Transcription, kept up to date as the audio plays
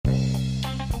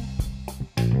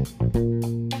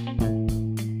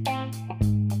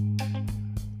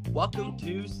Welcome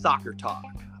to Soccer Talk,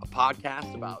 a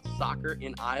podcast about soccer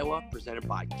in Iowa, presented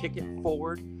by Kick It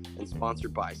Forward and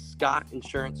sponsored by Scott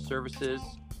Insurance Services,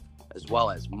 as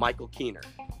well as Michael Keener,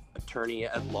 attorney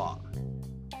at law.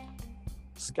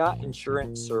 Scott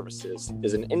Insurance Services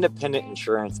is an independent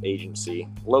insurance agency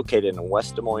located in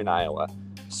West Des Moines, Iowa,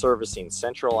 servicing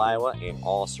central Iowa and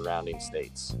all surrounding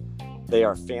states. They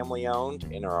are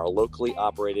family-owned and are a locally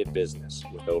operated business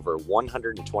with over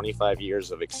 125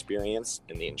 years of experience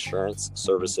in the insurance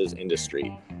services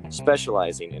industry,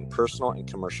 specializing in personal and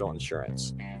commercial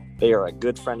insurance. They are a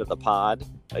good friend of the pod,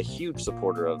 a huge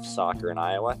supporter of soccer in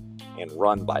Iowa, and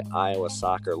run by Iowa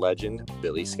soccer legend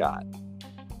Billy Scott.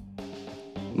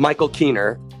 Michael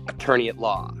Keener, attorney at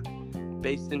law.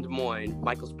 Based in Des Moines,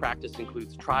 Michael's practice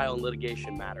includes trial and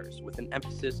litigation matters with an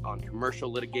emphasis on commercial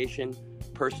litigation,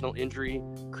 personal injury,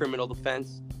 criminal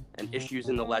defense, and issues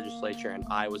in the legislature and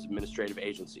Iowa's administrative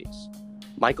agencies.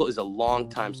 Michael is a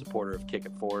longtime supporter of Kick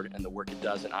It Forward and the work it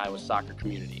does in Iowa's soccer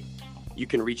community. You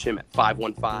can reach him at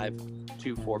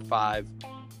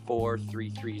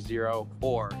 515-245-4330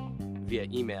 or via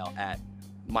email at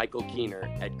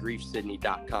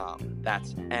michaelkeener@griefsydney.com.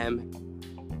 That's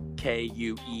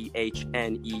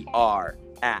MKUEHNER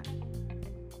at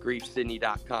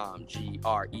griefsydney.com,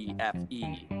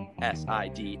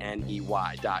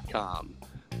 GREFESIDNEY.com.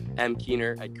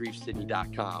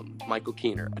 mkeener@griefsydney.com. Michael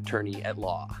Keener, attorney at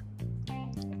law.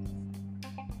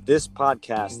 This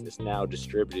podcast is now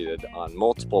distributed on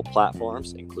multiple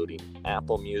platforms, including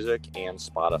Apple Music and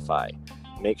Spotify.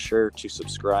 Make sure to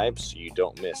subscribe so you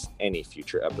don't miss any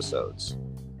future episodes.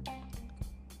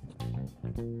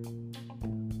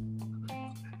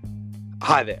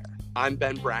 Hi there, I'm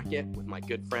Ben Brackett with my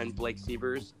good friend Blake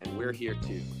Sievers, and we're here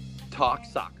to talk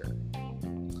soccer.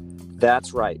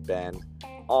 That's right, Ben.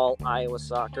 All Iowa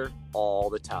soccer, all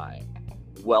the time.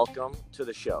 Welcome to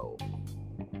the show.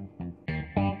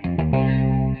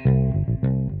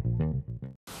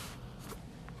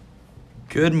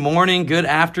 Good morning, good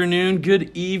afternoon,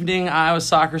 good evening, Iowa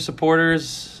soccer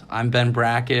supporters. I'm Ben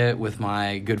Brackett with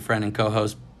my good friend and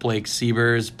co-host Blake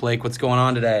Sievers. Blake, what's going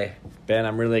on today? Ben,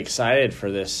 I'm really excited for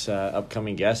this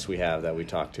upcoming guest we have that we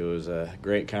talked to. It was a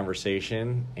great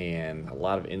conversation and a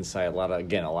lot of insight, a lot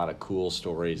of cool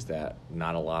stories that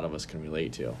not a lot of us can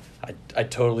relate to. I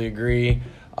totally agree.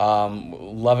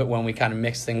 Love it when we kind of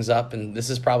mix things up, and this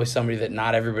is probably somebody that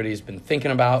not everybody's been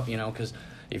thinking about, because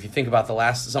if you think about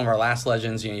some of our last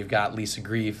legends, you've got Lisa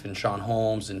Grief and Sean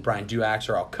Holmes and Brian Duax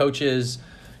are all coaches.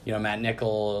 Matt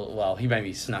Nickel, well, he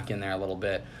maybe snuck in there a little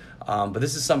bit. But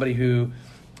this is somebody who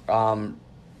I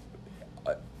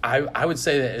would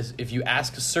say that if you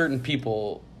ask certain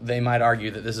people, they might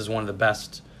argue that this is one of the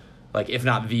best, if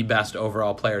not the best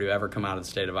overall player to ever come out of the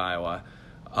state of Iowa.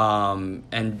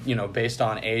 And based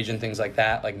on age and things like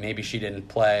that, maybe she didn't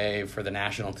play for the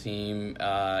national team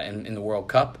in the World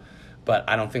Cup. But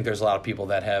I don't think there's a lot of people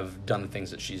that have done the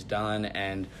things that she's done,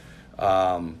 and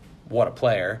what a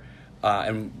player,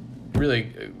 and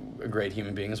really a great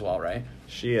human being as well, right?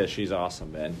 She is. She's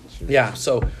awesome, Ben. Yeah,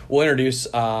 so we'll introduce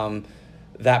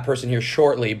that person here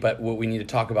shortly, but what we need to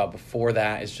talk about before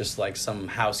that is just some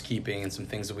housekeeping and some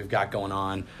things that we've got going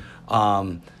on.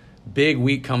 Big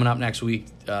week coming up next week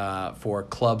for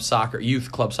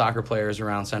youth club soccer players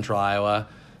around Central Iowa.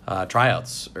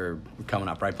 Tryouts are coming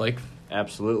up, right, Blake?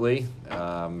 Absolutely.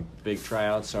 Big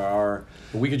tryouts are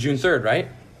the week of June 3rd, right?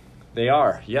 They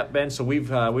are. Yep, Ben. So we've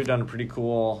done a pretty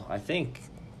cool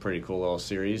little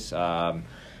series. We got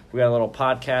a little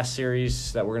podcast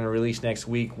series that we're going to release next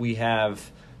week. We have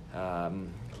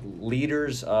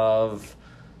leaders of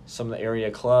some of the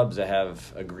area clubs that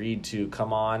have agreed to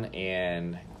come on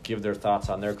and give their thoughts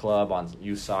on their club, on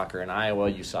youth soccer in Iowa,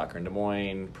 youth soccer in Des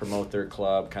Moines, promote their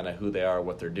club, kind of who they are,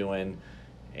 what they're doing.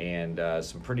 And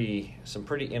some pretty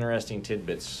interesting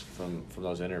tidbits from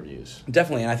those interviews.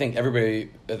 Definitely, and I think everybody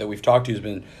that we've talked to has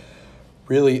been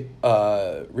really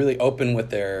open with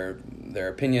their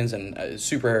opinions and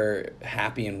super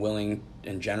happy and willing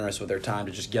and generous with their time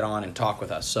to just get on and talk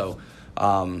with us. So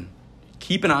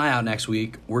keep an eye out next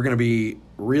week. We're going to be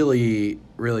really,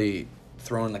 really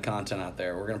throwing the content out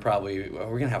there. We're going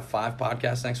to have 5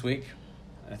 podcasts next week.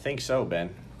 I think so,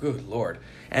 Ben. Good Lord.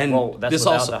 And that's this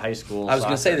without also, the high school I was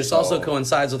going to say, this also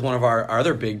coincides with one of our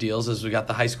other big deals is we got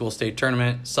the high school state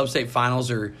tournament. Sub-state finals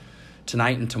are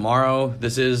tonight and tomorrow.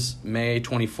 This is May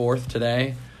 24th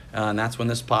today, and that's when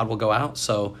this pod will go out.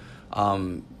 So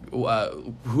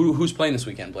who's playing this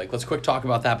weekend, Blake? Let's quick talk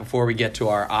about that before we get to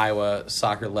our Iowa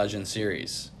Soccer Legend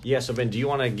series. Yeah, so Ben, do you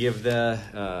want to give the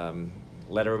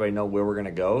let everybody know where we're going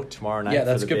to go tomorrow night? Yeah,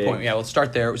 that's a good point. Yeah, let's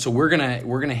start there. So we're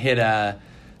gonna hit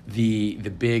the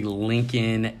big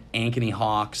Lincoln Ankeny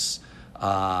Hawks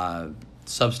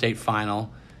sub-state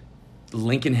final.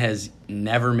 Lincoln has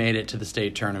never made it to the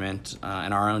state tournament,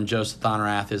 and our own Joseph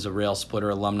Thonrath is a Rail Splitter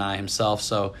alumni himself.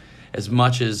 So as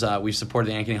much as we supported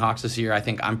the Ankeny Hawks this year, I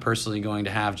think I'm personally going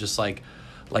to have just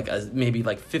maybe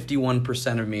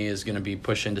 51% of me is going to be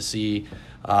pushing to see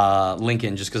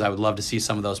Lincoln, just because I would love to see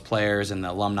some of those players and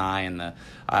the alumni and the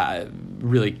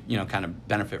really kind of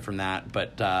benefit from that.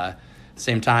 But at the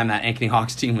same time, that Ankeny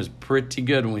Hawks team was pretty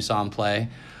good when we saw them play.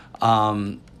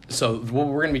 So we're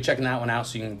going to be checking that one out.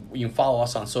 So you can follow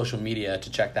us on social media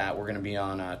to check that. We're going to be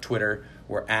on Twitter.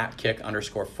 We're at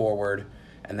 @kick_forward,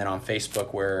 and then on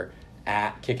Facebook we're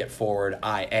at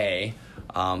 @kickitforwardIA.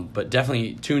 But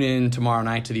definitely tune in tomorrow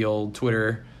night to the old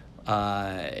Twitter,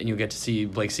 and you'll get to see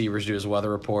Blake Sievers do his weather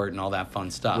report and all that fun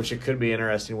stuff. Which it could be an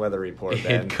interesting weather report,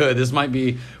 Ben. It could.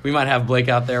 We might have Blake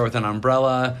out there with an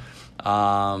umbrella,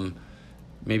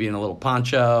 maybe in a little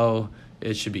poncho.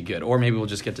 It should be good. Or maybe we'll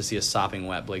just get to see a sopping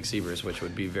wet Blake Sievers, which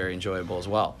would be very enjoyable as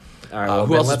well. All right, well,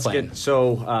 who else is playing?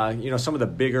 Some of the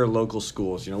bigger local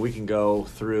schools, we can go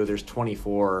through, there's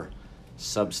 24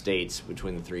 sub-states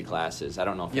between the three classes. I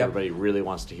don't know if everybody really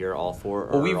wants to hear all four.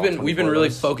 Well, we've been really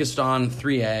focused on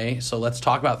 3A, so let's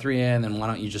talk about 3A, and then why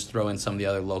don't you just throw in some of the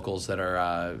other locals that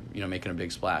are making a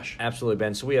big splash. Absolutely,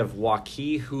 Ben. So we have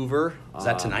Waukee Hoover. Is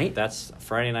that tonight? That's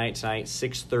Friday night tonight,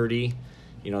 6:30.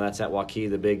 That's at Waukee,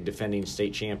 the big defending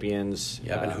state champions.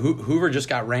 Yeah, and Hoover just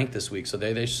got ranked this week, so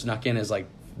they snuck in as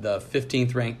the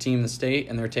 15th ranked team in the state,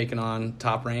 and they're taking on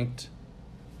top ranked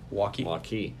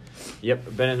Waukee. Yep.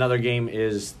 Then another game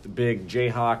is the big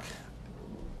Jayhawk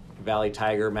Valley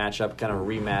Tiger matchup, kind of a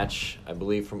rematch, I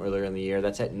believe, from earlier in the year.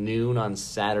 That's at noon on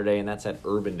Saturday, and that's at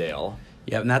Urbandale.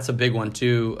 Yeah, and that's a big one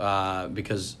too,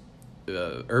 because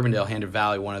Urbandale handed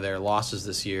Valley one of their losses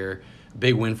this year.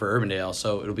 Big win for Urbandale,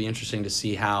 so it'll be interesting to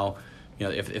see how,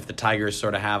 if the Tigers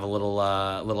sort of have a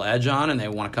little edge on and they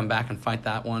want to come back and fight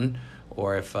that one,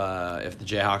 or if the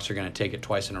Jayhawks are going to take it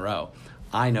twice in a row.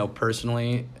 I know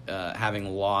personally,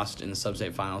 having lost in the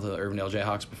sub-state final to the Urbandale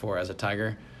Jayhawks before as a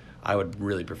Tiger, I would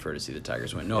really prefer to see the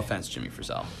Tigers win. No offense, Jimmy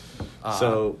Frizzell.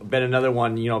 So, Ben, another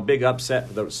one, big upset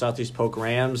for the Southeast Polk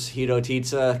Rams. Hito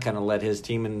Titsa kind of led his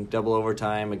team in double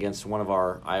overtime against one of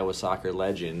our Iowa soccer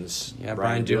legends,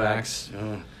 Brian Duax.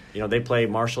 They play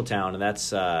Marshalltown, and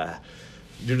that's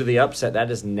due to the upset.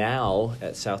 That is now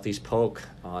at Southeast Polk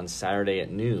on Saturday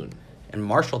at noon. And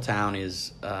Marshalltown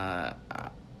is,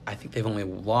 I think they've only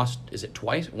lost, is it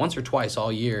once or twice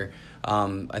all year.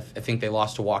 I think they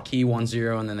lost to Waukee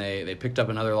 1-0, and then they picked up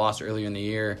another loss earlier in the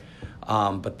year.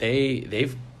 But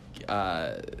they've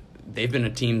been a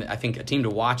team to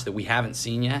watch that we haven't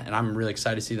seen yet, and I'm really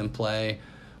excited to see them play.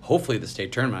 Hopefully the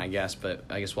state tournament, I guess, but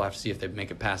I guess we'll have to see if they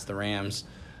make it past the Rams.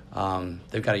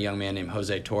 They've got a young man named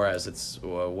Jose Torres that's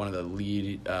one of the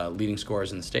leading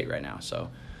scorers in the state right now. So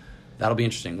that'll be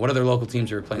interesting. What other local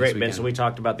teams are playing this weekend? Ben, so we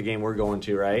talked about the game we're going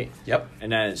to, right? Yep.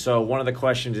 And then, so one of the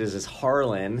questions is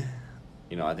Harlan,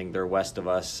 I think they're west of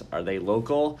us. Are they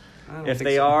local? If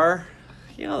they are,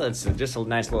 that's just a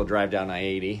nice little drive down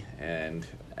I-80. And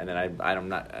then I'm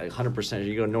not 100%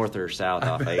 you go north or south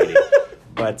off I-80.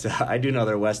 But I do know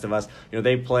they're west of us.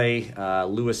 They play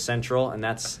Lewis Central, and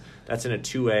that's in a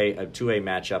 2A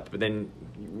matchup. But then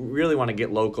you really want to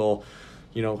get local.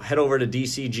 Head over to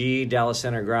DCG, Dallas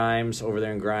Center Grimes, over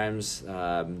there in Grimes.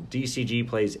 DCG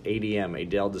plays ADM,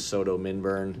 Adele DeSoto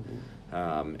Minburn,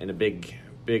 in a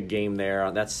big game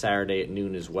there. That's Saturday at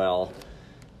noon as well.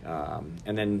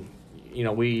 And then,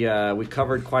 we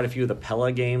covered quite a few of the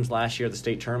Pella games last year at the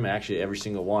state tournament, actually every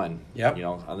single one. Yep.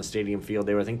 On the stadium field,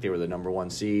 I think they were the number one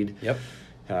seed. Yep.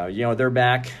 They're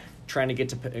back trying to get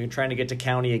to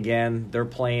county again. They're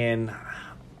playing,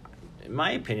 in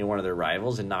my opinion, one of their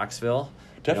rivals in Knoxville.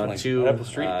 Definitely. Up the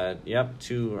street.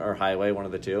 Two or Highway, one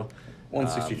of the two.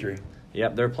 163.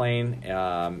 They're playing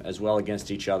as well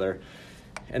against each other.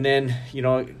 And then,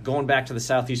 going back to the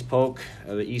Southeast Polk,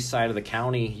 the east side of the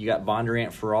county, you got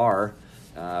Bondurant Farrar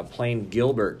playing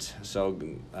Gilbert. So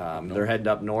they're heading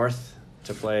up north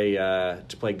to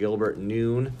play Gilbert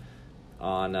noon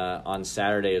on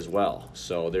Saturday as well.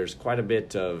 So there's quite a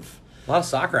bit of a lot of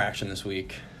soccer action this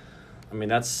week. I mean,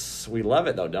 we love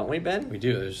it though, don't we, Ben? We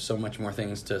do. There's so much more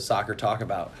things to soccer talk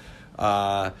about.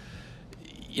 I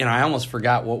almost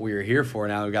forgot what we were here for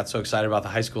now that we got so excited about the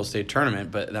high school state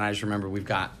tournament, but then I just remember we've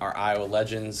got our Iowa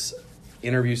Legends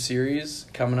interview series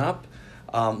coming up.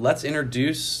 Let's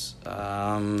introduce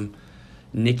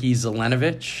Nikki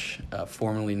Zelenovich,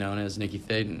 formerly known as Nikki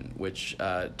Thaden, which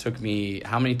took me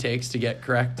how many takes to get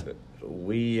correct?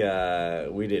 We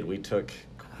did. We took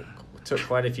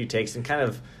quite a few takes and kind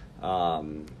of,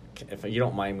 if you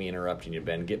don't mind me interrupting you,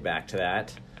 Ben, get back to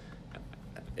that.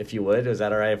 If you would, is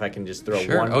that all right? If I can just throw one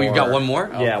more. Oh, you got one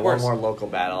more? Yeah, one more local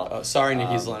battle. Oh, sorry,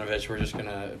 Nikki Zelenovich. We're just going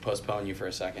to postpone you for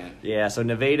a second. Yeah, so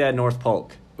Nevada, North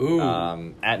Polk. Ooh.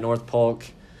 At North Polk.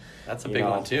 That's a big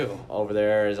one, too. Over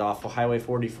there is off of Highway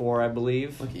 44, I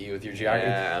believe. Look at you with your geography.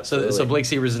 Yeah, absolutely. So Blake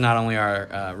Sievers is not only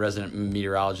our resident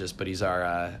meteorologist, but he's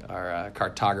our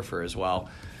cartographer as well.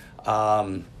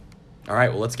 All right,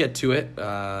 well, let's get to it.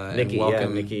 Nikki, and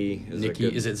welcome. Nikki.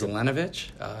 Is it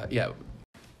Zelenovich? Yeah.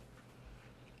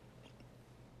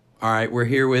 All right, we're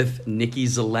here with Nikki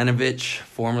Zelenovich,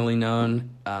 formerly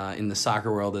known in the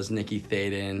soccer world as Nikki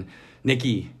Thaden.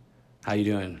 Nikki, how you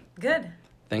doing? Good.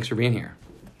 Thanks for being here.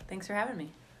 Thanks for having me.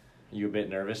 You a bit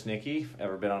nervous, Nikki?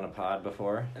 Ever been on a pod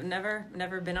before? I've never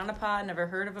been on a pod, never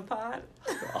heard of a pod.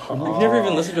 You've never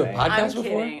even listened to a podcast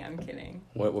before? I'm kidding.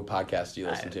 What podcast do you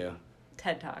listen to?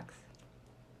 TED Talks.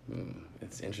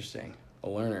 It's interesting. A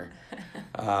learner.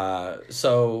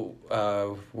 So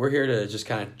we're here to just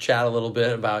kind of chat a little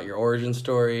bit about your origin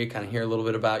story, kind of hear a little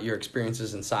bit about your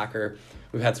experiences in soccer.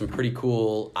 We've had some pretty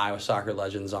cool Iowa soccer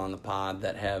legends on the pod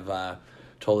that have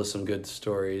told us some good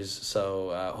stories.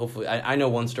 So hopefully, I know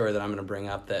one story that I'm going to bring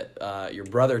up that your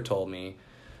brother told me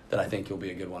that I think will be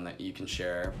a good one that you can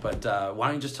share. But why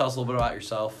don't you just tell us a little bit about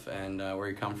yourself and where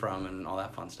you come from and all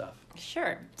that fun stuff?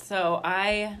 Sure. So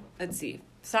let's see.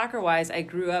 Soccer-wise, I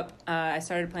grew up, I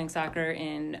started playing soccer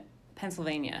in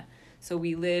Pennsylvania. So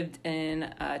we lived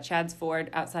in Chadds Ford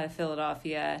outside of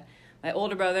Philadelphia. My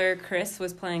older brother, Chris,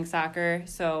 was playing soccer,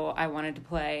 so I wanted to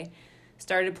play.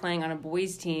 Started playing on a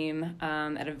boys' team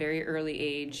at a very early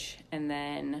age. And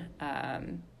then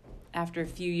after a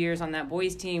few years on that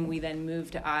boys' team, we then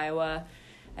moved to Iowa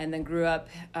and then grew up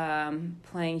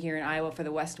playing here in Iowa for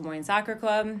the West Des Moines Soccer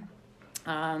Club.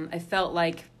 I felt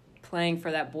like playing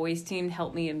for that boys team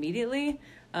helped me immediately,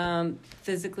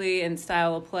 physically and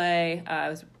style of play. I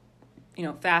was,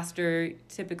 faster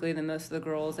typically than most of the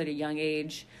girls at a young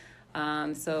age.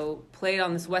 So played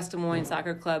on this West Des Moines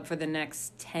Soccer Club for the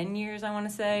next 10 years, I want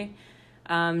to say.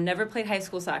 Never played high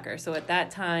school soccer. So at that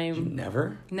time... You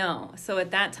never? No. So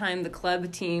at that time, the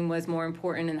club team was more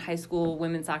important and high school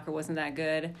women's soccer wasn't that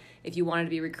good. If you wanted to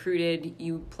be recruited,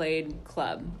 you played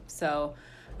club. So...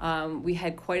 we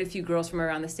had quite a few girls from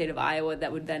around the state of Iowa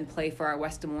that would then play for our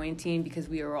West Des Moines team because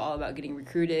we were all about getting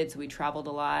recruited, so we traveled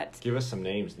a lot. Give us some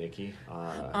names, Nikki.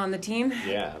 On the team?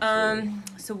 Yeah,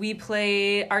 absolutely.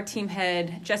 So our team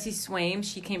had Jessie Swaim.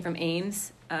 She came from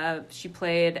Ames. She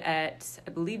played at,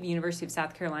 I believe, University of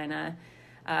South Carolina.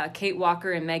 Kate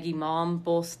Walker and Maggie Malm,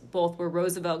 both were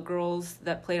Roosevelt girls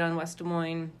that played on West Des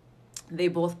Moines. They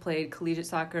both played collegiate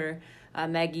soccer.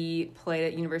 Maggie played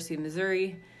at University of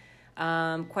Missouri.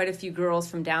 Quite a few girls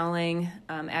from Dowling,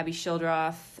 Abby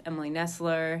Shildroth, Emily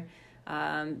Nessler.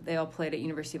 They all played at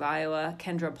University of Iowa.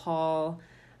 Kendra Paul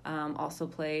also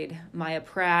played. Maya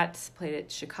Pratt played at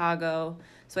Chicago.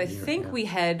 So I think we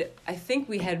had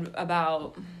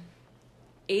about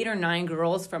 8 or 9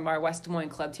 girls from our West Des Moines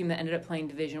club team that ended up playing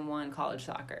Division I college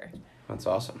soccer. That's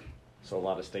awesome. So a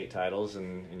lot of state titles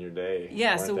in your day.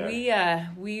 Yeah, so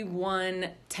we won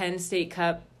 10 state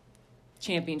cup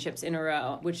championships in a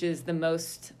row, which is the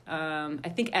most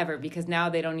I think ever, because now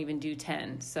they don't even do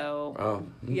 10. So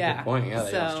good point. Yeah,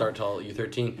 they don't start till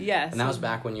U13. Yes. And that was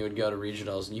back when you would go to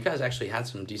regionals, and you guys actually had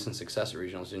some decent success at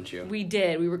regionals, didn't you? We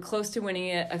did. We were close to winning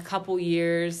it a couple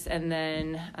years, and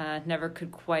then never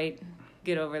could quite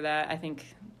get over that. I think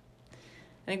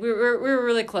we were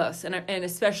really close, and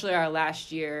especially our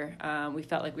last year, we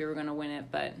felt like we were going to win it,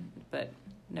 but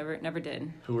never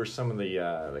did. Who were some of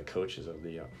the coaches of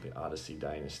the Odyssey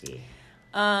dynasty?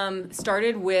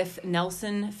 Started with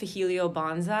Nelson Fihilio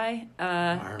Banzai.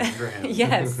 I remember him.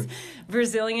 Yes,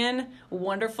 Brazilian,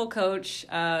 wonderful coach.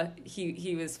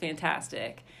 He was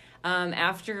fantastic.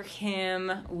 After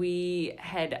him, we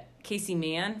had Casey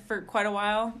Mann for quite a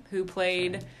while, who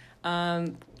played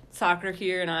soccer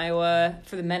here in Iowa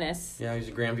for the Menace. Yeah, he's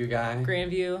a Grandview guy.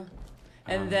 Grandview.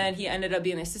 And then he ended up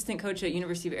being the assistant coach at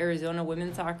University of Arizona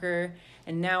women's soccer,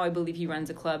 and now I believe he runs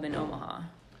a club in Omaha.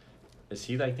 Is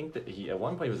he? I think that he at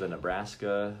one point was a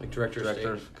Nebraska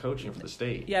director of coaching for the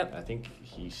state. Yep. I think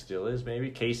he still is. Maybe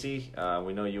Casey.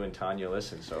 We know you and Tanya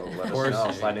listen, so let us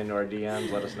know. Slide into our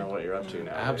DMs. Let us know what you're up to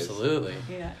now. Absolutely.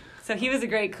 Yeah. So he was a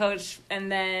great coach,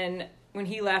 and then when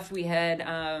he left, we had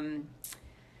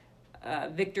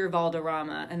Victor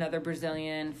Valderrama, another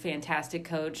Brazilian, fantastic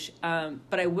coach.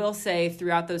 But I will say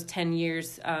throughout those 10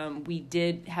 years, we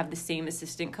did have the same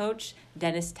assistant coach,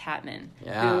 Dennis Tatman,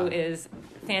 who is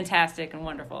fantastic and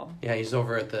wonderful. Yeah, he's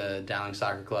over at the Dowling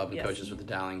Soccer Club and Yes. coaches with the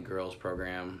Dowling girls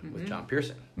program with John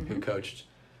Pearson, who coached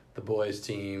the boys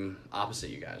team opposite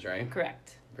you guys, right?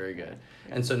 Correct. Very good.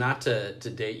 And so not to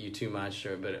date you too much,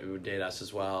 but it would date us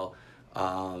as well.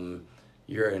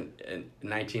 You're in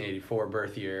 1984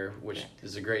 birth year, which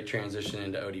is a great transition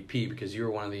into ODP because you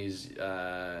were one of these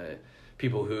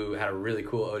people who had a really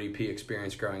cool ODP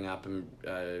experience growing up. And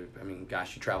I mean,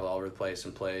 gosh, you traveled all over the place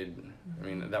and played. I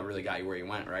mean, that really got you where you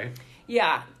went, right?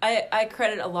 Yeah, I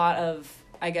credit a lot of,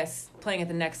 I guess, playing at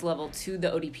the next level to the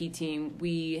ODP team.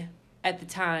 We, at the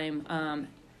time,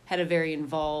 had a very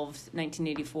involved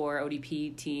 1984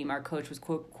 ODP team. Our coach was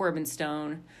Corbin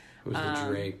Stone. Who was the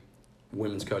Drake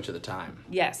women's coach at the time.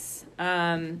 Yes.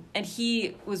 And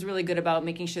he was really good about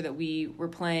making sure that we were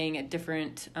playing at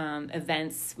different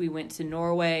events. We went to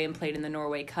Norway and played in the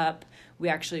Norway Cup. We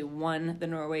actually won the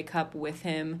Norway Cup with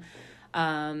him.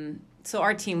 So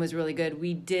our team was really good.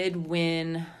 We did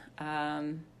win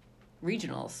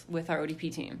regionals with our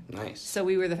ODP team. Nice. So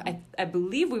we were I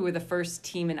believe we were the first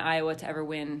team in Iowa to ever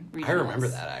win regionals. I remember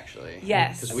that actually.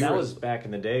 Yes. Because And that was back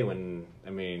in the day when, I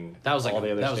mean, that was like all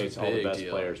the other that was a states, all the big best deal.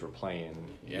 players were playing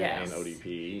Yes. in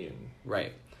ODP. And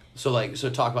Right. So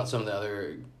talk about some of the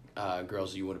other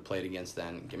girls you would have played against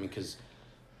then. I mean, because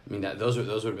those would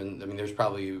have been. I mean, there's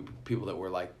probably people that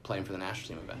were like playing for the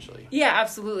national team eventually. Yeah,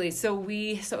 absolutely. So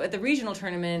at the regional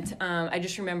tournament, I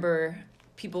just remember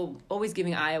people always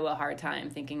giving Iowa a hard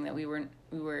time, thinking that we were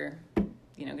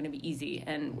going to be easy,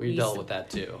 and We dealt with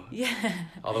that too. Yeah.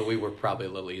 Although we were probably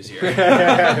a little easier.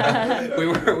 we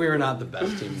were not the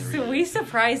best team in the So region. we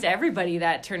surprised everybody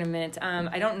that tournament.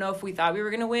 I don't know if we thought we were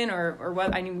going to win or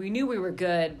what. I mean, we knew we were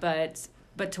good, but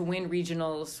to win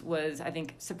regionals was, I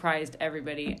think, surprised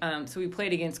everybody. So we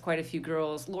played against quite a few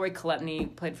girls. Lori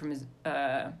Kolepny played for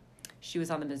she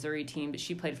was on the Missouri team, but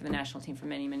she played for the national team for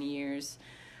many, many years.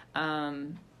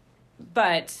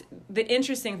 But the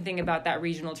interesting thing about that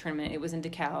regional tournament, it was in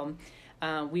DeKalb.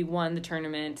 We won the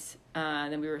tournament,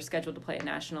 then we were scheduled to play at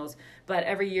nationals. But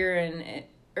every year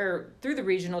through the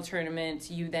regional tournament,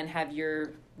 you then have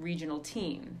your regional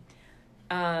team.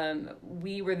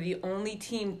 We were the only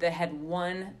team that had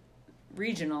won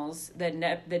regionals that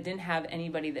didn't have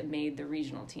anybody that made the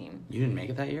regional team. You didn't make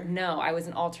it that year? No, I was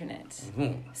an alternate.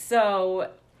 Mm-hmm. So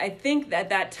I think at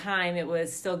that time it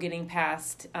was still getting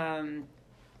past.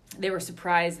 They were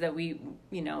surprised that we,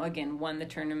 again, won the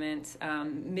tournament.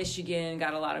 Michigan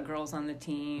got a lot of girls on the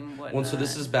team. Well, so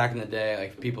this is back in the day,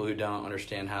 like people who don't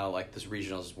understand how like this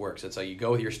regionals works. It's like you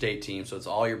go with your state team, so it's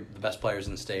all the best players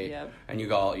in the state, Yep. and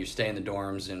you stay in the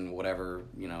dorms in whatever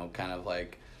kind of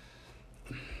like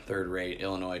third-rate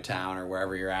Illinois town or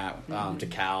wherever you're at,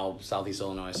 DeKalb, Southeast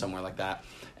Illinois, somewhere like that.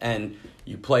 And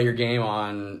you play your game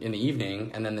in the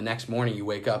evening, and then the next morning you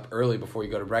wake up early before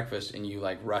you go to breakfast, and you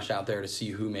like rush out there to see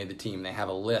who made the team. They have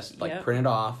a list Yep. printed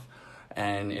off,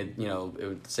 and it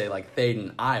would say like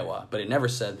Thaden, Iowa, but it never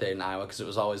said Thaden, Iowa, because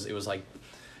it was like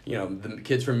the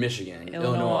kids from Michigan,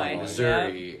 Illinois,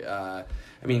 Missouri. Yep.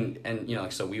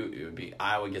 So it would be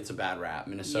Iowa gets a bad rap,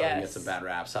 Minnesota Yes. gets a bad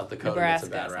rap, South Dakota Nebraska gets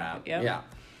a bad gets rap. yep. Yeah.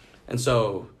 And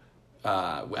so,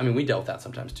 we dealt with that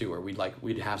sometimes too, where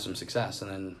we'd have some success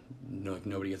and then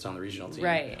nobody gets on the regional team.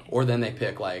 Right. Or then they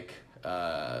pick like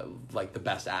the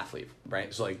best athlete,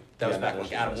 right? So like that was back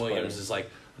when Adam Williams is like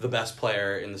the best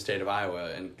player in the state of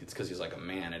Iowa, and it's because he's like a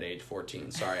man at age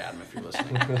 14. Sorry, Adam, if you're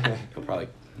listening. He'll probably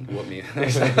whoop me.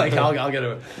 Like I'll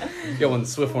get one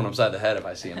swift one upside the head if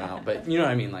I see him out. But you know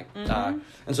what I mean, like.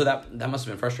 And so that must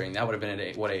have been frustrating. That would have been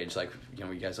at what age? Like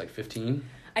were you guys like 15?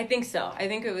 I think so. I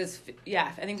think it was, I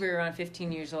think we were around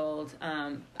 15 years old.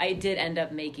 I did end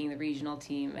up making the regional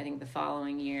team, I think, the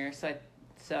following year.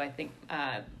 So I think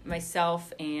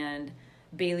myself and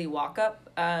Bailey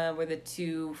Walkup were the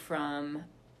two from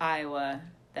Iowa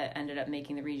that ended up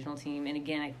making the regional team. And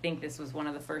again, I think this was one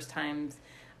of the first times,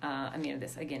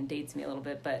 this again dates me a little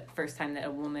bit, but first time that a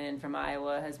woman from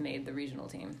Iowa has made the regional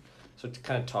team. So to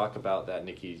kind of talk about that,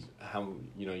 Nikki, how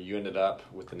you ended up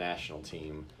with the national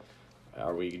team.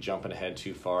 Are we jumping ahead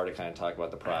too far to kind of talk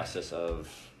about the process of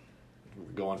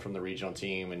going from the regional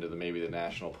team into maybe the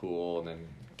national pool and then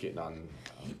getting on?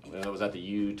 Was that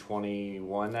the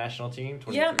U21 national team?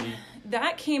 23? Yeah,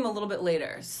 that came a little bit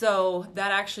later. So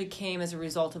that actually came as a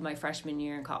result of my freshman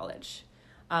year in college.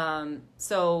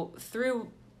 So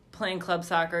through playing club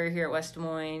soccer here at West Des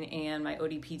Moines and my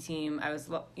ODP team, I was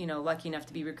lucky enough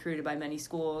to be recruited by many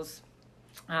schools.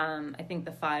 I think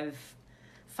the 5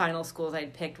 final schools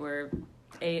I'd picked were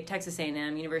Texas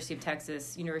A&M, University of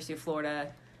Texas, University of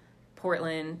Florida,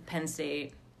 Portland, Penn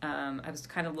State. I was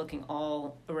kind of looking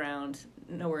all around,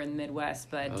 nowhere in the Midwest,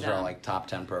 but those are all like top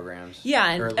 10 programs. Yeah,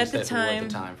 and at at the time,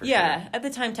 sure. At the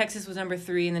time, Texas was number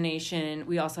 3 in the nation.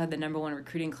 We also had the number 1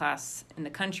 recruiting class in the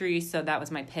country, so that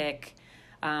was my pick.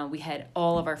 We had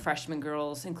all of our freshman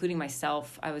girls, including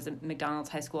myself. I was a McDonald's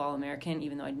High School All-American,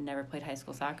 even though I'd never played high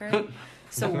school soccer.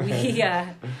 So we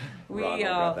got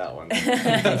that one.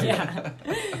 yeah.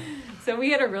 So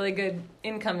we had a really good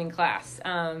incoming class.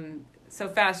 So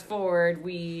fast forward,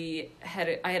 I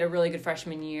had a really good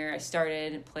freshman year. I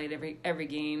started and played every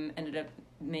game, ended up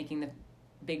making the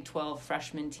Big 12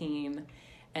 freshman team,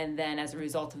 and then as a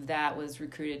result of that was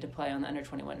recruited to play on the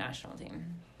under-21 national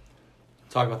team.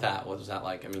 Talk about that. What was that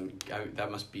like? I mean, that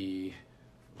must be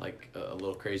like a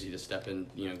little crazy to step in,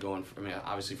 going from,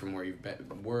 obviously from where you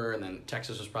were, and then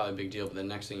Texas was probably a big deal, but the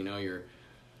next thing you know, you're,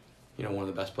 one of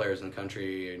the best players in the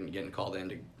country and getting called in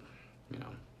to,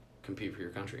 compete for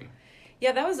your country.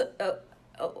 Yeah, that was a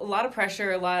lot of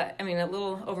pressure, a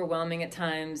little overwhelming at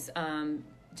times,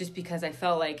 just because I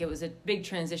felt like it was a big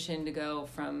transition to go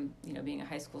from, being a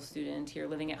high school student, you're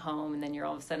living at home, and then you're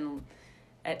all of a sudden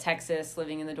at Texas,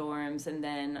 living in the dorms, and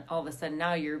then all of a sudden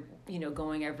now you're,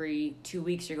 going every 2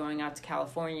 weeks, you're going out to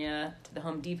California, to the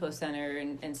Home Depot Center,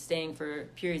 and staying for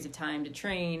periods of time to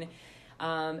train,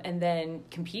 and then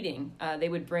competing. They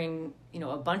would bring,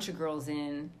 a bunch of girls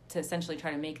in to essentially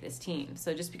try to make this team.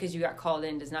 So just because you got called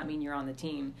in does not mean you're on the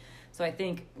team. So I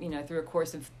think, through a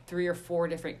course of 3 or 4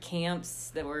 different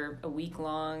camps that were a week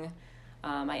long,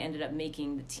 I ended up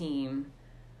making the team,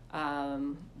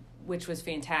 which was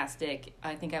fantastic.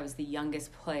 I think I was the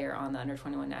youngest player on the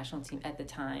under-21 national team at the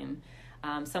time.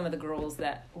 Some of the girls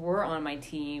that were on my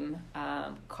team,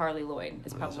 Carly Lloyd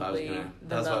is probably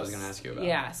that's what I was going to ask you about.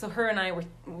 Yeah, so her and I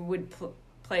would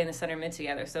play in the center mid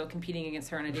together, so competing against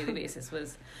her on a daily basis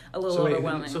was a little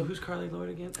overwhelming. So who's Carly Lloyd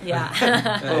again?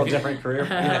 Yeah. A little different career.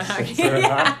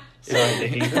 Yeah.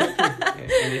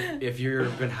 And if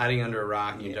you've been hiding under a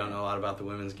rock and you don't know a lot about the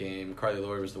women's game, Carly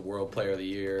Lloyd was the World Player of the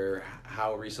Year.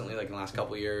 How recently, like in the last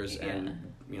couple of years, and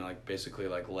basically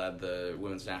led the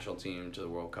women's national team to the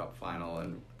World Cup final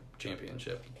and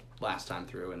championship last time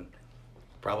through, and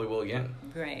probably will again.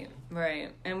 Right.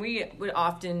 And we would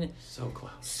often so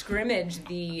close scrimmage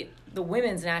the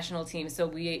women's national team. So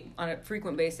we, on a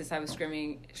frequent basis, I was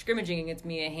scrimmaging against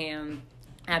Mia Hamm,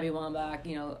 Abby Wambach,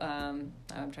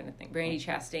 I'm trying to think, Brandy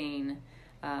Chastain.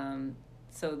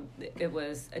 So it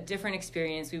was a different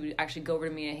experience. We would actually go over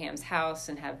to Mia Hamm's house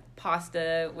and have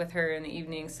pasta with her in the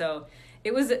evening. So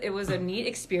it was a neat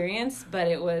experience, but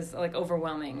it was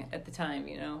overwhelming at the time,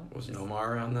 Was Nomar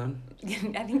around then?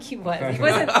 I think he was.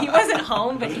 He wasn't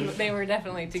home, but they were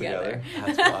definitely together.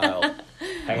 That's wild.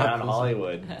 Hanging out in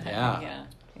Hollywood. Yeah.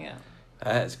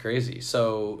 That's crazy.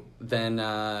 So then,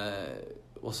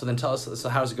 tell us. So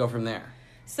how does it go from there?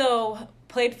 So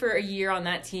played for a year on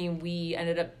that team. We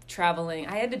ended up traveling.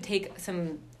 I had to take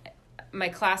my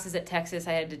classes at Texas.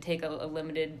 I had to take a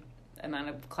limited amount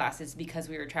of classes because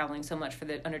we were traveling so much for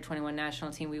the under-21 national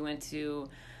team. We went to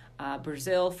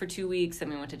Brazil for 2 weeks, then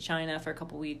we went to China for a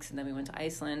couple weeks, and then we went to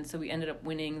Iceland. So we ended up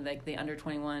winning the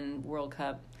under-21 World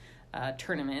Cup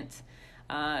tournament.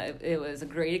 It was a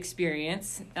great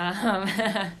experience.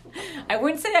 I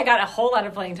wouldn't say I got a whole lot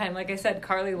of playing time. Like I said,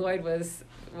 Carly Lloyd was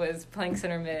playing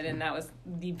center mid, and that was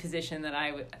the position that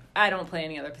I don't play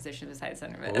any other position besides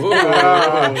center mid.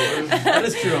 That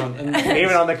is true.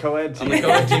 Even on the co-ed team. On the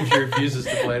co-ed team, she refuses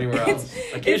to play anywhere else.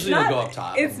 Occasionally you'll go up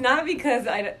top. It's not because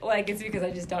it's because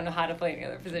I just don't know how to play any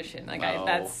other position.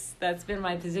 That's been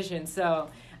my position. So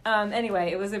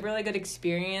anyway, it was a really good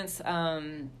experience.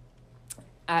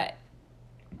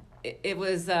 It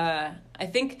was I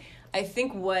think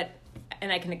what,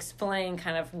 and I can explain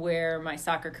kind of where my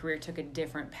soccer career took a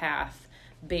different path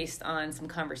based on some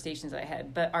conversations I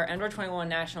had. But our under-21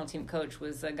 national team coach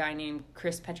was a guy named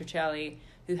Chris Petruccelli,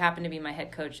 who happened to be my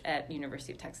head coach at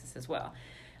University of Texas as well.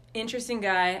 Interesting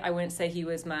guy. I wouldn't say he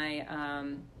was my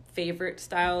favorite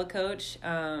style of coach.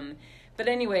 But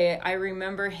anyway, I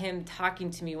remember him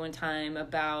talking to me one time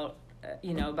about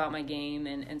my game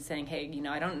and saying, hey,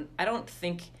 I don't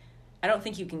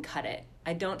think you can cut it.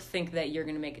 I don't think that you're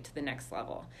going to make it to the next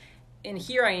level. And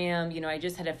here I am, I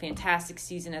just had a fantastic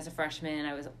season as a freshman.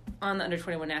 I was on the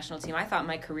under-21 national team. I thought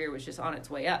my career was just on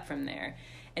its way up from there.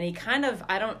 And he kind of,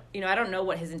 I don't know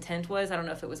what his intent was. I don't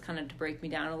know if it was kind of to break me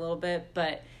down a little bit,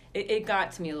 but it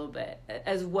got to me a little bit,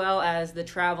 as well as the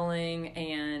traveling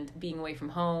and being away from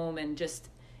home and just,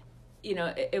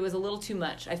 it was a little too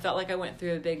much. I felt like I went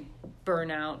through a big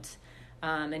burnout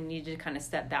and needed to kind of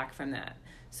step back from that.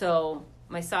 So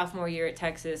my sophomore year at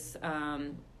Texas,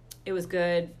 it was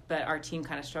good, but our team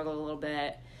kind of struggled a little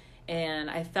bit. And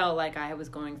I felt like I was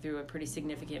going through a pretty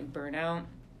significant burnout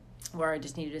where I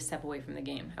just needed to step away from the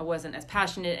game. I wasn't as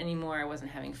passionate anymore. I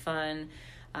wasn't having fun.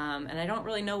 And I don't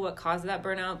really know what caused that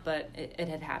burnout, but it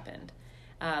had happened.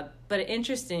 But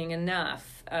interesting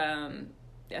enough,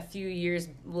 a few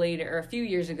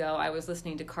years ago, I was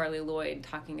listening to Carly Lloyd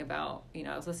talking about,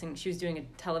 she was doing a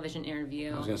television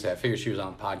interview. I was going to say, I figured she was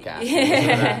on a podcast.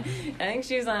 Yeah. I think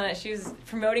she was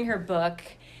promoting her book,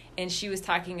 and she was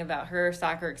talking about her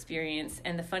soccer experience.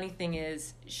 And the funny thing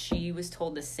is, she was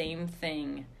told the same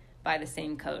thing by the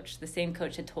same coach. The same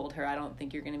coach had told her, I don't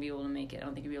think you're going to be able to make it. I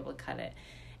don't think you'll be able to cut it.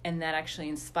 And that actually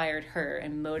inspired her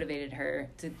and motivated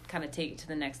her to kind of take it to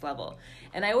the next level.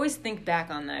 And I always think back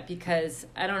on that because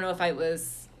I don't know if I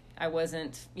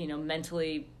wasn't,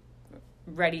 mentally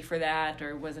ready for that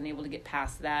or wasn't able to get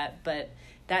past that. But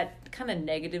that kind of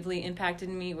negatively impacted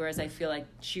me, whereas I feel like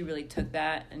she really took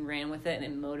that and ran with it and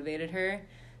it motivated her.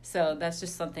 So that's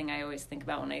just something I always think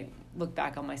about when I look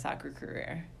back on my soccer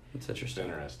career. It's interesting.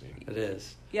 It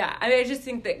is. Yeah, I just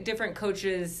think that different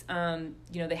coaches,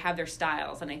 they have their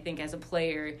styles, and I think as a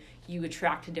player, you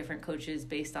attract to different coaches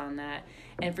based on that.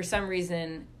 And for some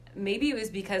reason, maybe it was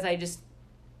because I just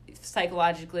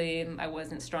psychologically I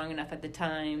wasn't strong enough at the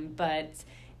time, but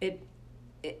I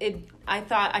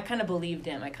kind of believed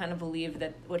him. I kind of believed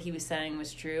that what he was saying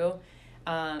was true,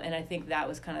 and I think that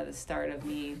was kind of the start of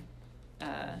me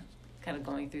kind of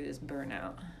going through this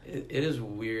burnout. It is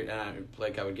weird, and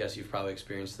I would guess you've probably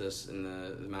experienced this in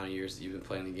the amount of years that you've been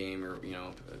playing the game, or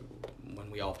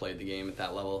when we all played the game at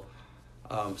that level.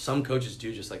 Some coaches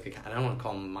do just I don't want to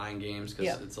call them mind games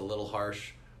because it's a little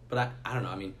harsh, but I don't know.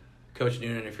 I mean, Coach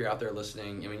Noonan, if you're out there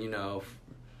listening,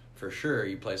 for sure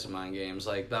you play some mind games.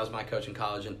 Like, that was my coach in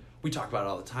college, and we talk about it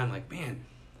all the time. Like, man,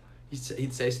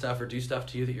 he'd say stuff or do stuff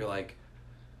to you that you're like,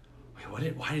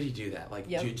 why did he do that? Like,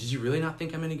 did you really not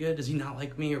think I'm any good? Does he not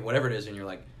like me? Or whatever it is. And you're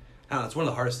like, I don't know. It's one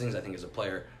of the hardest things, I think, as a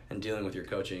player, and dealing with your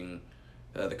coaching,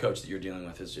 the coach that you're dealing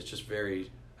with is just very,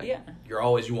 you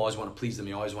always want to please them.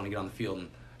 You always want to get on the field. And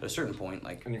at a certain point,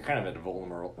 and you're kind of at a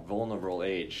vulnerable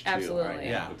age, too. Absolutely. Right?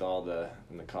 Yeah. With all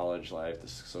in the college life, the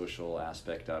social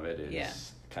aspect of it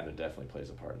is kind of definitely plays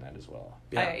a part in that as well.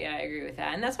 Yeah. I agree with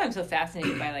that. And that's why I'm so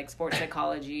fascinated by, sports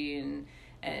psychology and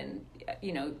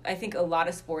I think a lot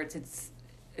of sports, it's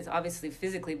obviously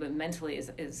physically, but mentally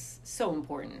is so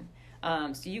important.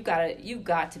 So you've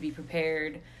got to be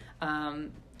prepared,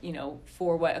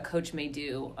 for what a coach may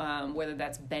do, whether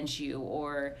that's bench you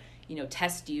or,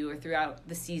 test you or throughout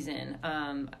the season.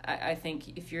 I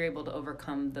think if you're able to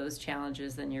overcome those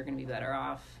challenges, then you're going to be better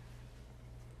off.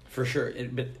 For sure.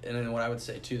 And then what I would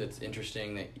say, too, that's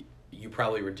interesting that you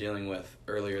probably were dealing with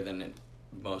earlier than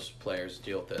most players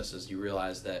deal with this, is you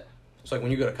realize that it's like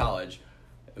when you go to college,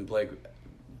 and Blake,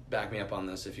 back me up on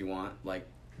this if you want,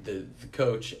 the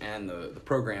coach and the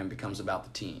program becomes about the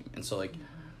team. And so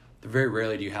very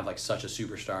rarely do you have such a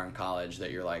superstar in college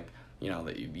that you're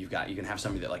that you can have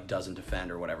somebody that doesn't defend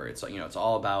or whatever. It's it's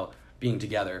all about being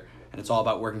together, and it's all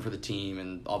about working for the team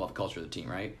and all about the culture of the team,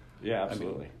 right? Yeah,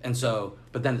 absolutely. And so,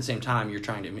 but then at the same time, you're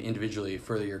trying to individually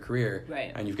further your career,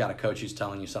 right? And you've got a coach who's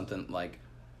telling you something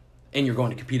and you're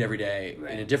going to compete every day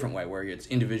in a different way where it's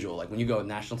individual. When you go to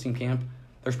national team camp,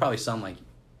 there's probably some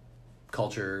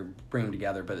culture, bring them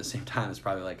together, but at the same time, it's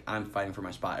probably I'm fighting for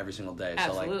my spot every single day.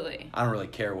 Absolutely. So I don't really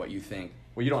care what you think.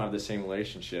 Well, you don't have the same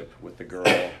relationship with the girl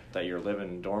that you're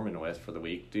living dormant with for the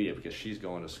week, do you? Because she's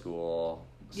going to school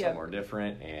somewhere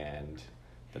different, and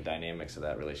the dynamics of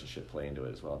that relationship play into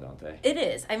it as well, don't they? It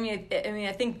is. I mean,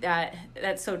 I think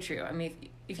that's so true. I mean,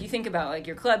 if you think about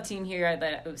your club team here,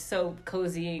 that it was so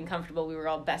cozy and comfortable. We were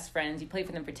all best friends. You played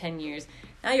for them for 10 years.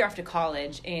 Now you're off to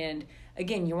college, and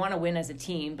again, you want to win as a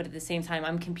team, but at the same time,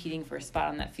 I'm competing for a spot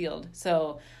on that field.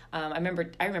 So I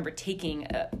remember taking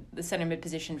the center mid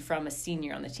position from a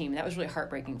senior on the team. That was really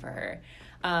heartbreaking for her.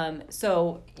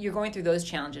 So you're going through those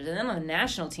challenges. And then on the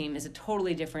national team is a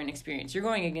totally different experience. You're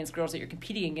going against girls that you're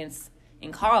competing against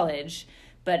in college,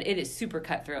 but it is super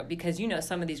cutthroat because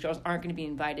some of these girls aren't going to be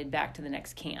invited back to the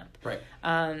next camp. Right.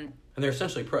 And they're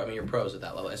essentially pro. I mean, you're pros at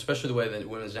that level, especially the way the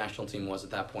women's national team was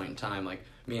at that point in time.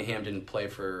 Mia Hamm didn't play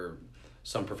for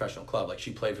some professional club.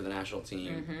 She played for the national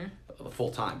team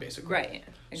full time, basically. Right.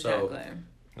 Exactly. So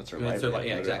that's her livelihood.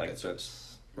 Yeah, exactly.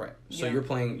 Right. So Yeah. you're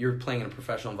playing in a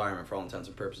professional environment for all intents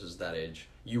and purposes at that age.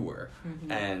 You were.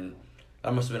 Mm-hmm. And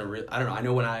that must have been I don't know. I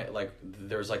know when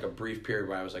there was a brief period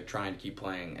where I was trying to keep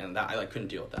playing, and that I couldn't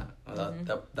deal with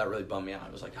that. That really bummed me out.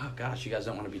 I was like, oh gosh, you guys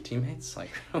don't want to be teammates?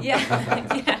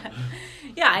 Yeah.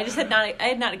 Yeah, I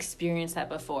had not experienced that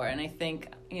before, and I think,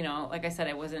 like I said,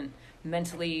 I wasn't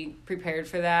mentally prepared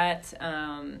for that.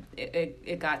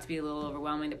 It got to be a little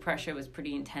overwhelming. The pressure was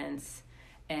pretty intense,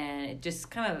 and it just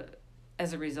kind of,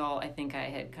 as a result, I think I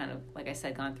had kind of, like I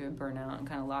said, gone through a burnout and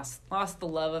kind of lost the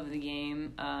love of the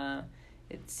game.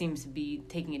 It seems to be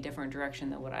taking a different direction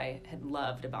than what I had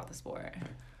loved about the sport.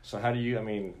 So how do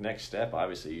you, next step,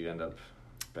 obviously you end up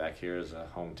back here as a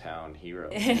hometown hero.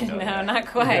 No, not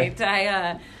quite.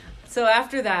 So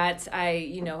after that,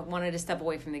 I wanted to step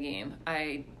away from the game.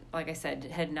 Like I said,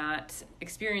 had not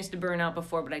experienced a burnout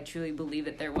before, but I truly believe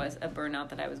that there was a burnout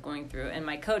that I was going through. And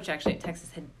my coach actually at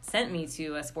Texas had sent me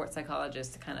to a sports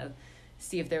psychologist to kind of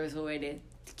see if there was a way to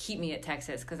keep me at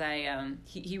Texas, because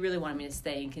he really wanted me to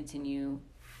stay and continue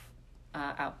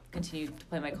to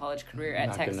play my college career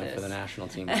at Texas. Not good enough for the national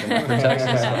team, but good enough for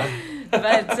Texas.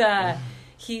 But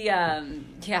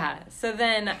so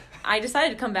then I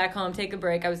decided to come back home, take a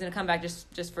break. I was going to come back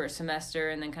just for a semester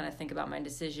and then kind of think about my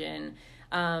decision.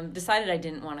 Decided I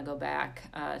didn't want to go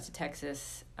back to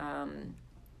Texas,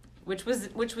 which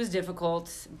was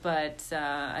difficult, but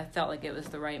I felt like it was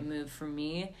the right move for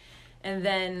me. And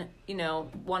then,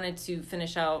 wanted to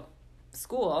finish out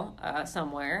school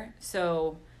somewhere.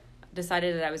 So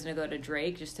decided that I was going to go to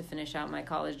Drake just to finish out my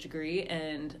college degree,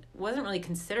 and wasn't really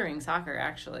considering soccer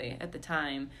actually at the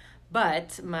time.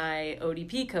 But my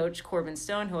ODP coach, Corbin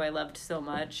Stone, who I loved so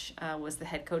much, was the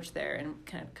head coach there and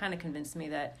kind of convinced me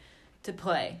that to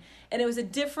play. And it was a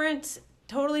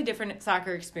totally different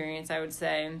soccer experience, I would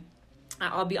say.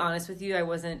 I'll be honest with you, I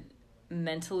wasn't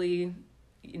mentally,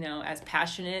 as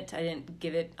passionate. I didn't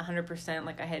give it 100%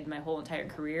 like I had my whole entire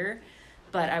career.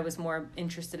 But I was more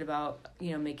interested about,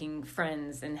 making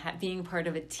friends and being part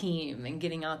of a team and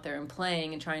getting out there and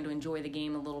playing and trying to enjoy the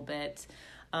game a little bit.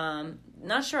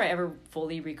 Not sure I ever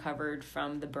fully recovered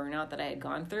from the burnout that I had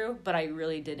gone through, but I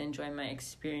really did enjoy my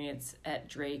experience at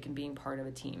Drake and being part of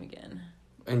a team again.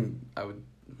 And I would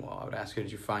ask you,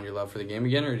 did you find your love for the game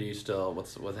again, or do you still,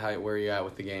 where are you at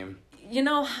with the game?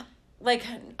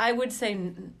 I would say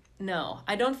no.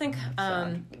 I don't think,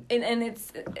 and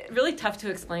it's really tough to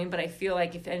explain, but I feel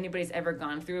like if anybody's ever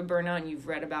gone through a burnout and you've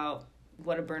read about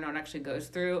what a burnout actually goes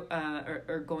through,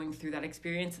 or going through that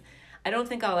experience, I don't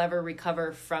think I'll ever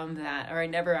recover from that, or I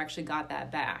never actually got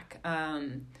that back.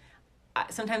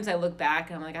 Sometimes I look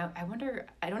back and I'm like, I wonder,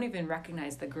 I don't even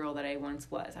recognize the girl that I once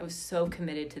was. I was so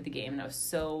committed to the game and I was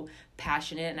so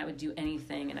passionate and I would do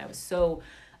anything and I was so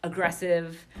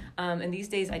aggressive. And these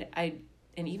days,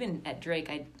 and even at Drake,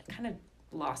 I kind of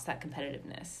lost that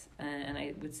competitiveness. And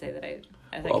I would say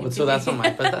that so that's not my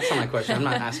question. I'm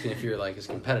not asking if you're as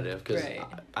competitive, because right.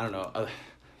 I don't know.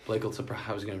 Blake will surprise.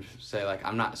 I was going to say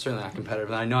I'm certainly not competitive,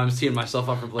 and I know I'm seeing myself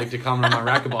up for Blake to comment on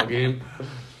my racquetball game.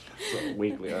 So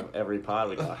weekly on every pod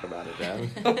we talk about it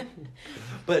then.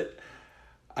 But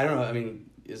I don't know.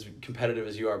 As competitive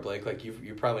as you are, Blake,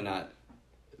 you're probably not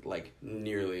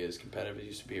nearly as competitive as you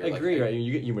used to be. I agree, right?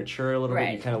 You mature a little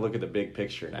bit. You kind of look at the big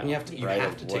picture now. And you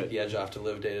have to take the edge off to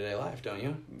live day-to-day life, don't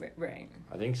you? Right.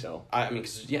 I think so. I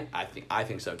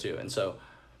think so too. And so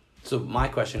my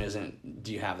question isn't,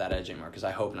 do you have that edge anymore? Because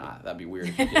I hope not. That'd be weird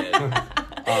if you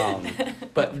did.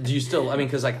 But do you still?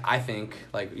 Because I think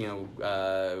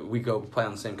we go play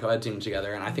on the same co-ed team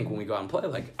together, and I think when we go out and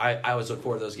play, I always look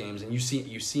forward to those games, and you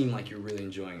seem like you're really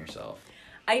enjoying yourself.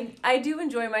 I do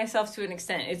enjoy myself to an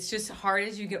extent. It's just hard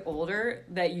as you get older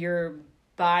that your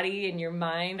body and your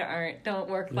mind don't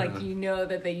work like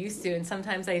that they used to. And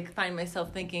sometimes I find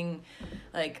myself thinking,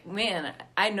 man,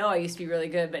 I know I used to be really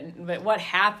good, but what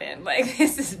happened?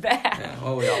 This is bad. Yeah,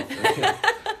 well, we all. Yeah.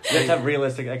 You have to have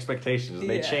realistic expectations, and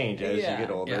they change as you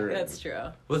get older. Yeah, that's true.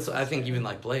 Well, I think even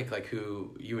Blake,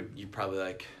 who you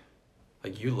probably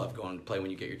you love going to play when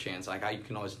you get your chance. You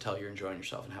can always tell you're enjoying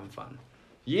yourself and having fun.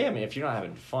 Yeah, if you're not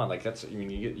having fun,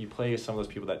 you play with some of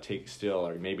those people that take still,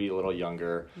 or maybe a little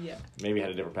younger, maybe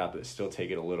had a different path, but still take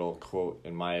it a little, quote,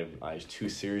 in my eyes, too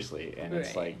seriously. And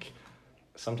it's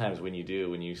sometimes when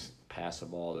you pass a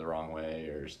ball the wrong way,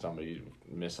 or somebody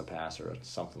miss a pass or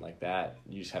something like that,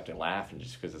 you just have to laugh, and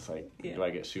just because it's do I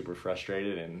get super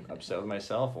frustrated and upset with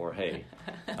myself, or hey,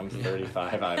 I'm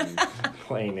 35, I'm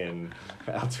playing in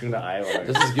Altoona, Iowa.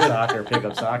 This is good.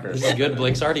 Pickup soccer. This is good.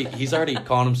 Blake's he's already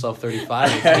calling himself 35.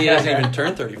 He hasn't even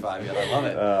turned 35 yet. I love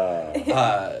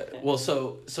it.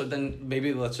 So then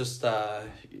maybe let's just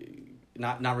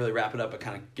not really wrap it up, but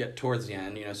kind of get towards the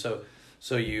end.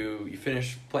 So you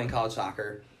finish playing college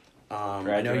soccer.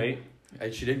 Graduate.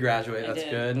 She did graduate. That's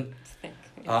good.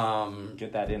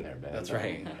 Get that in there, Ben. That's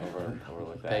right.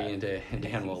 Overlook that. Peggy and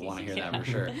Dan will want to hear that for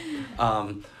sure.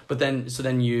 But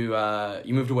then you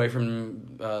moved away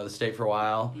from the state for a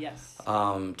while. Yes.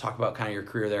 Talk about kind of your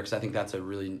career there, because I think that's a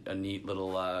neat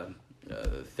little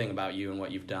thing about you and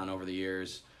what you've done over the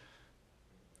years.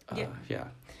 Yeah.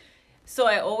 So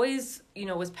I always,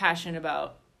 was passionate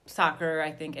about soccer,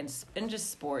 I think, and just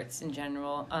sports in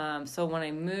general. So when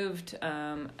I moved,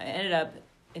 I ended up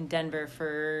in Denver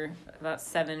for about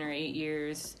 7 or 8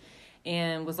 years,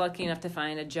 and was lucky enough to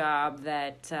find a job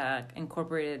that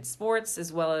incorporated sports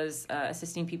as well as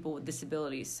assisting people with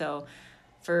disabilities. So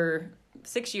for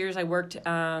 6 years, I worked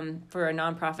for a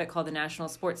nonprofit called the National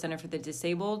Sports Center for the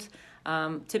Disabled.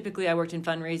 Typically, I worked in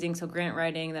fundraising, so grant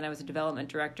writing, then I was a development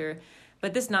director.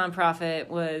 But this nonprofit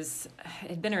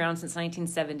had been around since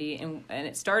 1970, and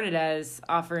it started as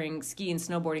offering ski and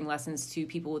snowboarding lessons to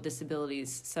people with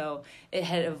disabilities. So it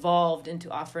had evolved into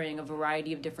offering a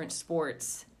variety of different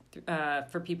sports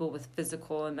for people with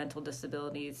physical and mental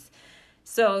disabilities.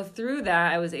 So through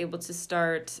that, I was able to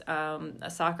start a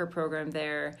soccer program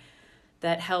there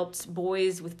that helped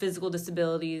boys with physical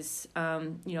disabilities,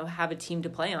 have a team to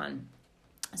play on.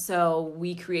 So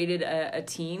we created a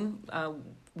team.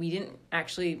 We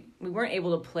weren't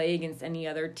able to play against any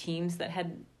other teams that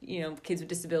had, kids with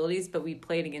disabilities, but we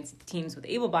played against teams with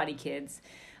able-bodied kids.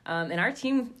 And our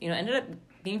team, ended up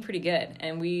being pretty good.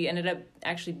 And we ended up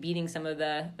actually beating some of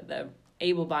the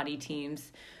able-bodied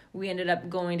teams. We ended up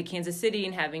going to Kansas City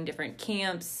and having different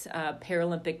camps,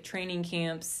 Paralympic training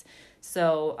camps.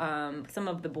 So some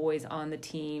of the boys on the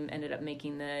team ended up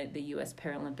making the U.S.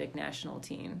 Paralympic national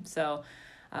team. So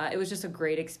it was just a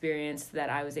great experience that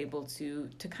I was able to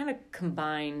kind of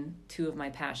combine two of my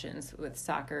passions with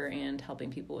soccer and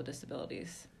helping people with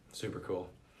disabilities. Super cool.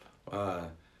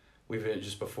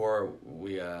 Just before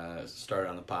we started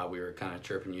on the pod, we were kind of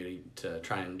chirping you to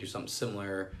try and do something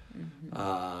similar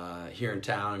here in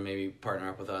town and maybe partner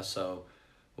up with us. So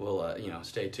we'll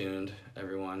stay tuned,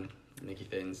 everyone. Nikki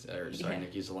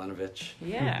Zelenovich.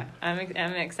 Yeah, I'm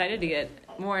excited to get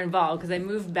more involved because I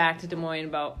moved back to Des Moines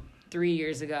about 3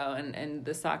 years ago, and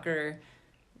the soccer,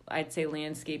 I'd say,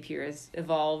 landscape here has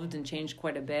evolved and changed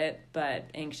quite a bit, but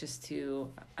anxious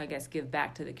to, I guess, give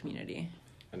back to the community.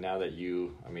 And now that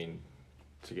to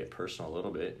get personal a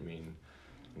little bit,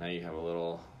 now you have a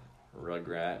little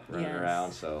rugrat running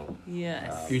around, so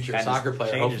yes, future soccer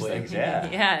player, hopefully. Things, yeah.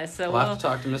 Yeah, so we'll have to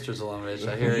talk to Mr. Zelenovich.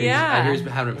 I hear he's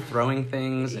been having him throwing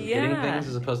things and hitting things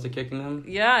as opposed to kicking them.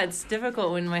 Yeah, it's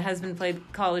difficult when my husband played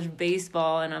college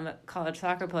baseball and I'm a college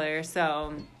soccer player,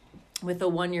 so with a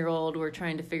 1-year-old, we're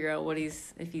trying to figure out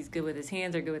if he's good with his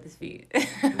hands or good with his feet.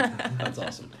 That's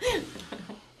awesome.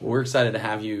 Well, we're excited to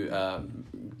have you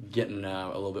getting a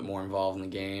little bit more involved in the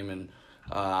game and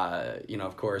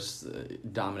of course,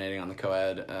 dominating on the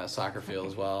co-ed soccer field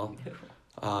as well.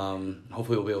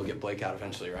 Hopefully we'll be able to get Blake out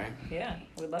eventually, right? Yeah,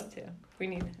 we'd love to. We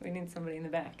need somebody in the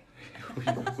back.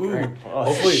 Ooh.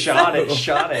 Hopefully shot it,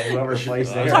 whoever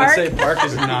plays there. I was going to say Park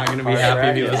is not going to be happy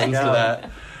if he listens to that.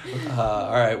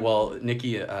 All right, well,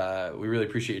 Nikki, we really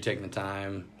appreciate you taking the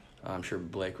time. I'm sure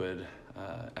Blake would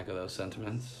echo those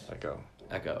sentiments. Echo.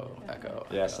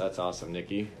 Yes, that's awesome,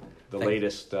 Nikki. The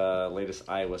latest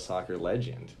Iowa soccer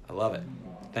legend. I love it.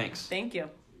 Thanks. Thank you.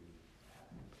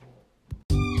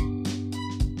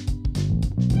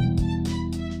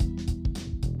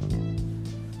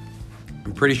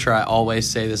 I'm pretty sure I always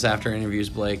say this after interviews,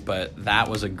 Blake, but that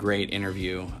was a great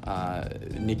interview.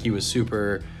 Nikki was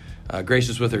super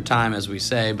gracious with her time, as we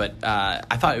say, but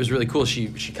I thought it was really cool. She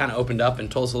kind of opened up and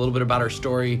told us a little bit about her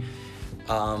story.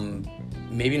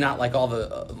 Maybe not like a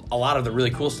lot of the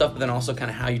really cool stuff, but then also kind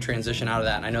of how you transition out of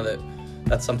that. And I know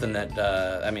that's something that,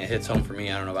 it hits home for me.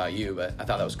 I don't know about you, but I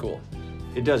thought that was cool.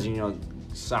 It does,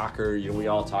 soccer, we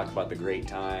all talk about the great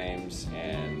times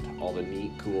and all the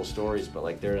neat, cool stories, but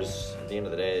at the end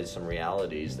of the day, some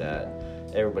realities that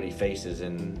everybody faces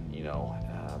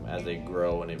as they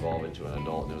grow and evolve into an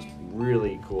adult. And it was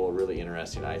really cool, really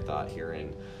interesting, I thought,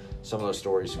 hearing some of those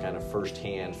stories kind of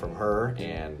firsthand from her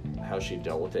and how she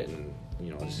dealt with it, and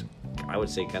I would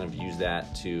say kind of use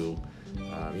that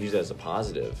as a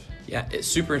positive. Yeah, it's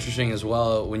super interesting as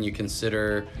well when you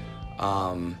consider,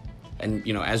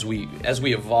 as we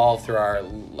evolve through our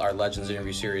Legends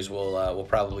interview series, we'll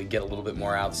probably get a little bit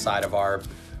more outside of our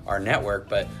network,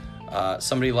 but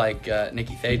somebody like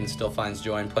Nikki Thaden still finds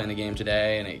joy in playing the game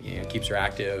today, and it keeps her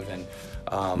active, and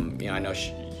I know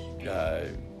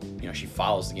she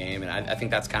follows the game, and I think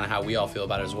that's kind of how we all feel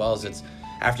about it as well. Is it's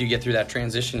after you get through that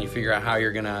transition, you figure out how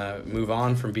you're gonna move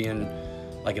on from being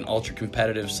like an ultra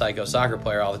competitive psycho soccer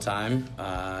player all the time.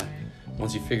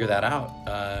 Once you figure that out,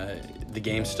 the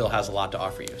game still has a lot to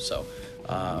offer you. So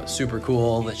super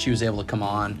cool that she was able to come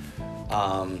on.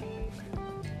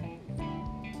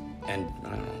 And I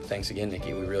don't know, thanks again,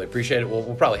 Nikki. We really appreciate it. We'll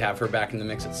probably have her back in the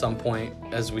mix at some point,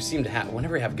 as we seem to have.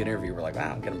 Whenever we have a good interview, we're like,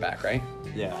 wow, get them back, right?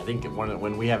 Yeah, I think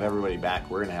when we have everybody back,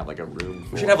 we're gonna have like a room.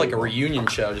 We should have like a reunion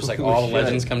show, just like all the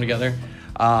legends come together.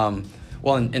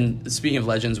 Well, and speaking of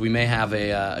legends, we may have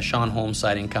a Sean Holmes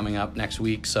sighting coming up next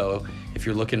week. So if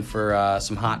you're looking for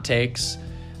some hot takes,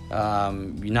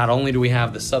 not only do we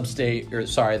have the state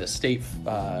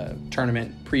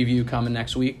tournament preview coming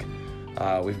next week,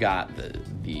 we've got the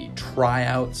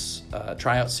tryout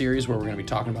series where we're going to be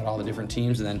talking about all the different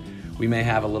teams, and then we may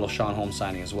have a little Sean Holmes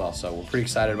signing as well. So we're pretty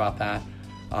excited about that.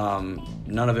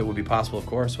 None of it would be possible, of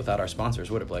course, without our sponsors,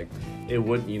 would it, Blake? It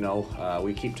wouldn't,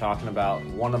 we keep talking about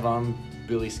one of them,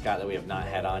 Billy Scott, that we have not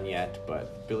had on yet,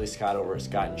 but Billy Scott over at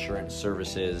Scott Insurance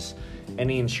Services.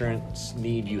 Any insurance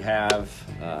need you have,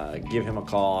 give him a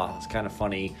call. It's kind of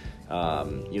funny.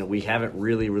 We haven't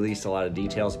really released a lot of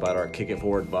details about our Kick It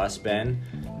Forward bus, Ben.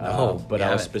 But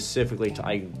I was specifically,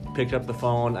 I picked up the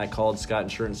phone, I called Scott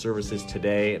Insurance Services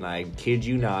today, and I kid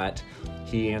you not,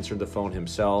 he answered the phone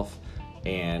himself,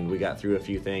 and we got through a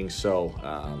few things. So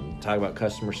talk about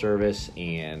customer service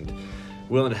and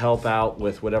willing to help out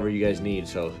with whatever you guys need.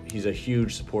 So he's a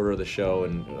huge supporter of the show,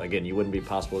 and again, you wouldn't be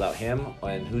possible without him.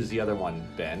 And who's the other one,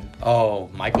 Ben? Oh,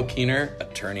 Michael Keener,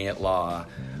 attorney at law.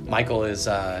 Michael is,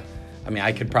 I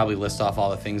could probably list off all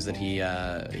the things that he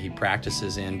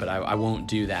practices in, but I won't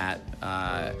do that.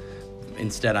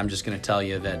 Instead, I'm just going to tell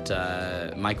you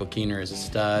that Michael Keener is a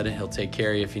stud. He'll take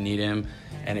care of you if you need him.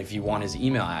 And if you want his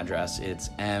email address, it's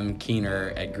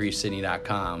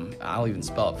mkeener@griefsydney.com. I'll even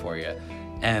spell it for you.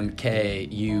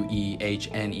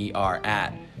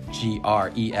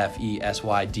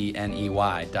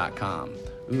 mkuehner@grefesydney.com.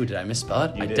 Ooh, did I misspell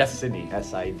it? You did. Sydney,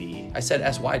 S-I-D. I said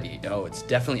S-Y-D. No, it's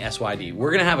definitely S-Y-D.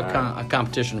 We're going to have a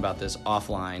competition about this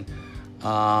offline.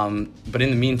 But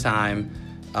in the meantime,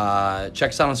 check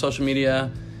us out on social media,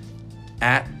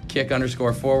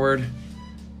 @kick_forward.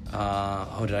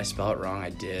 Did I spell it wrong?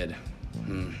 I did.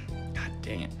 God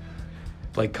dang it.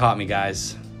 Blake caught me,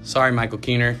 guys. Sorry, Michael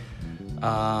Keener.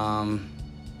 Now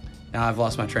I've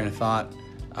lost my train of thought.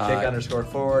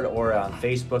 Kick_forward, or on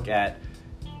Facebook at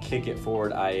Kick It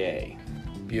Forward IA.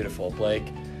 Beautiful, Blake.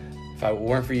 If it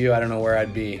weren't for you, I don't know where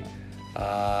I'd be.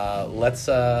 Let's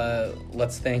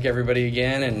thank everybody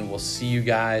again, and we'll see you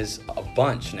guys a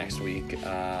bunch next week.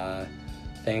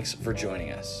 Thanks for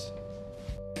joining us.